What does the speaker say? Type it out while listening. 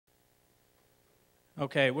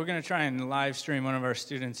Okay, we're going to try and live stream one of our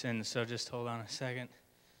students in, so just hold on a second.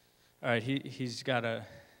 All right, he's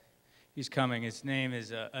coming. His name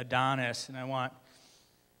is Adonis, and I want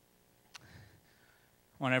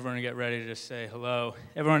everyone to get ready to just say hello.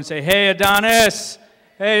 Everyone say, "Hey, Adonis!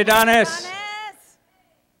 Hey, Adonis!" Adonis!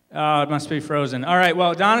 Oh, it must be frozen. All right,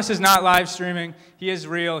 well, Adonis is not live streaming. He is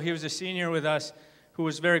real. He was a senior with us who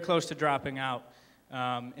was very close to dropping out.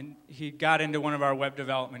 And he got into one of our web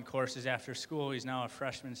development courses after school. He's now a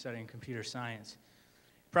freshman studying computer science.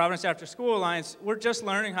 Providence After School Alliance, we're just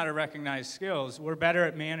learning how to recognize skills. We're better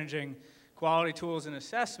at managing quality tools and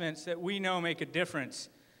assessments that we know make a difference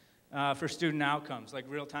for student outcomes, like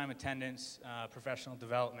real-time attendance, professional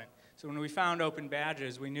development. So when we found open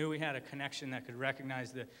badges, we knew we had a connection that could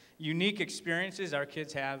recognize the unique experiences our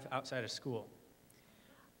kids have outside of school.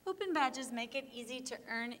 Open badges make it easy to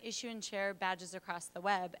earn, issue, and share badges across the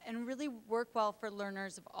web and really work well for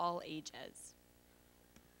learners of all ages.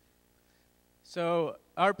 So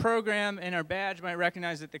our program and our badge might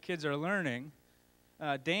recognize that the kids are learning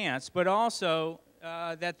dance, but also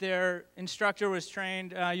that their instructor was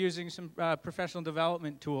trained using some professional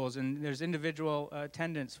development tools, and there's individual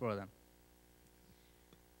attendance for them.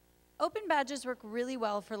 Open badges work really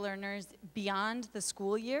well for learners beyond the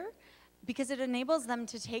school year because it enables them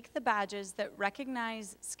to take the badges that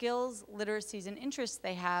recognize skills, literacies, and interests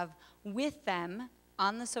they have with them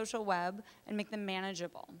on the social web and make them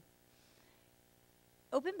manageable.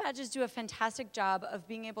 Open badges do a fantastic job of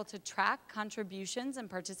being able to track contributions and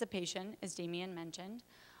participation, as Damian mentioned,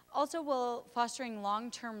 also while fostering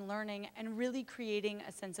long-term learning and really creating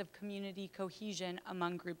a sense of community cohesion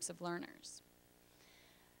among groups of learners.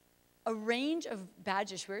 A range of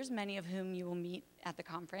badge issuers, many of whom you will meet at the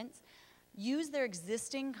conference, use their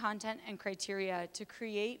existing content and criteria to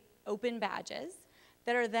create open badges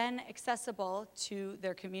that are then accessible to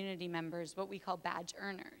their community members, what we call badge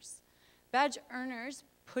earners. Badge earners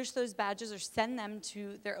push those badges or send them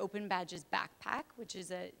to their Open Badges backpack, which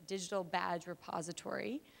is a digital badge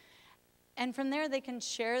repository. And from there, they can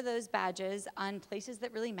share those badges on places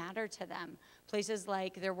that really matter to them, places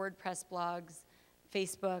like their WordPress blogs,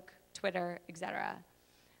 Facebook, Twitter, etc.,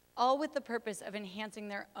 all with the purpose of enhancing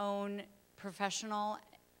their own professional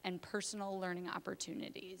and personal learning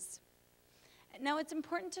opportunities. Now, it's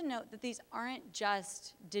important to note that these aren't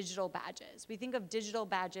just digital badges. We think of digital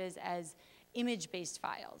badges as image-based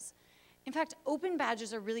files. In fact, open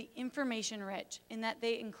badges are really information-rich in that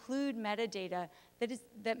they include metadata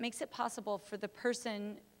that makes it possible for the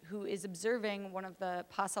person who is observing one of the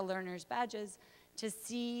PASA learners' badges to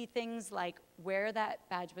see things like where that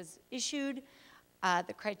badge was issued,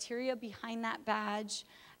 the criteria behind that badge,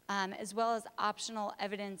 as well as optional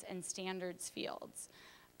evidence and standards fields.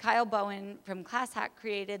 Kyle Bowen from ClassHack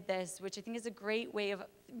created this, which I think is a great way of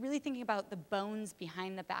really thinking about the bones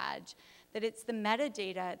behind the badge, that it's the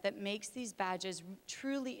metadata that makes these badges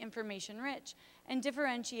truly information-rich and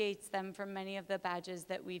differentiates them from many of the badges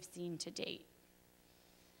that we've seen to date.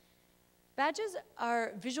 Badges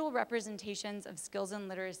are visual representations of skills and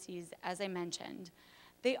literacies, as I mentioned.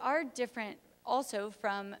 They are different also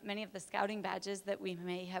from many of the scouting badges that we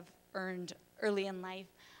may have earned early in life,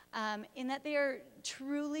 in that they are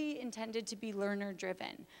truly intended to be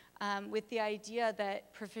learner-driven, with the idea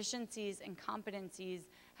that proficiencies and competencies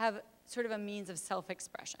have sort of a means of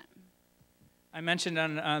self-expression. I mentioned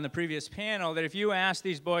on the previous panel that if you ask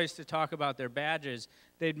these boys to talk about their badges,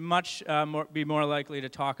 they'd be more likely to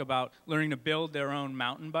talk about learning to build their own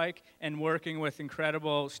mountain bike and working with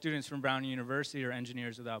incredible students from Brown University or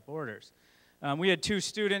Engineers Without Borders. We had 2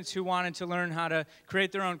 students who wanted to learn how to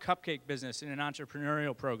create their own cupcake business in an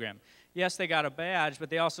entrepreneurial program. Yes, they got a badge,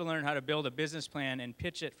 but they also learned how to build a business plan and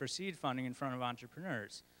pitch it for seed funding in front of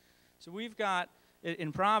entrepreneurs. So we've got,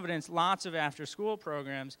 in Providence, lots of after-school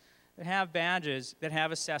programs that have badges, that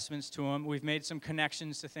have assessments to them. We've made some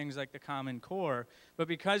connections to things like the Common Core, but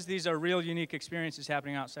because these are real unique experiences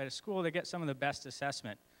happening outside of school, they get some of the best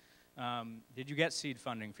assessment. Did you get seed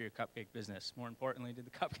funding for your cupcake business? More importantly, did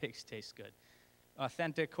the cupcakes taste good?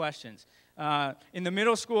 Authentic questions. In the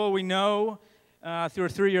middle school, we know through a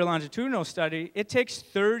 3-year longitudinal study, it takes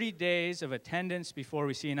 30 days of attendance before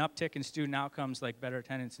we see an uptick in student outcomes like better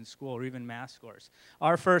attendance in school or even math scores.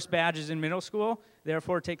 Our first badges in middle school,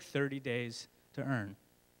 therefore, take 30 days to earn.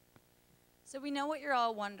 So we know what you're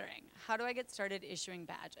all wondering. How do I get started issuing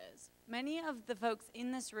badges? Many of the folks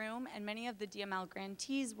in this room and many of the DML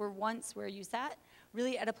grantees were once where you sat,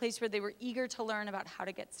 really at a place where they were eager to learn about how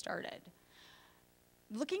to get started.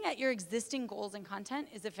 Looking at your existing goals and content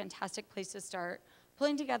is a fantastic place to start,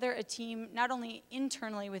 pulling together a team not only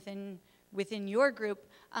internally within within your group,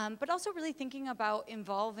 but also really thinking about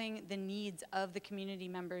involving the needs of the community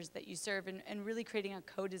members that you serve and really creating a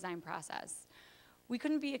co-design process. We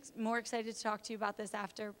couldn't be more excited to talk to you about this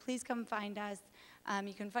after. Please come find us.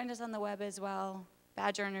 You can find us on the web as well.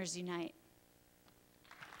 Badge Earners Unite.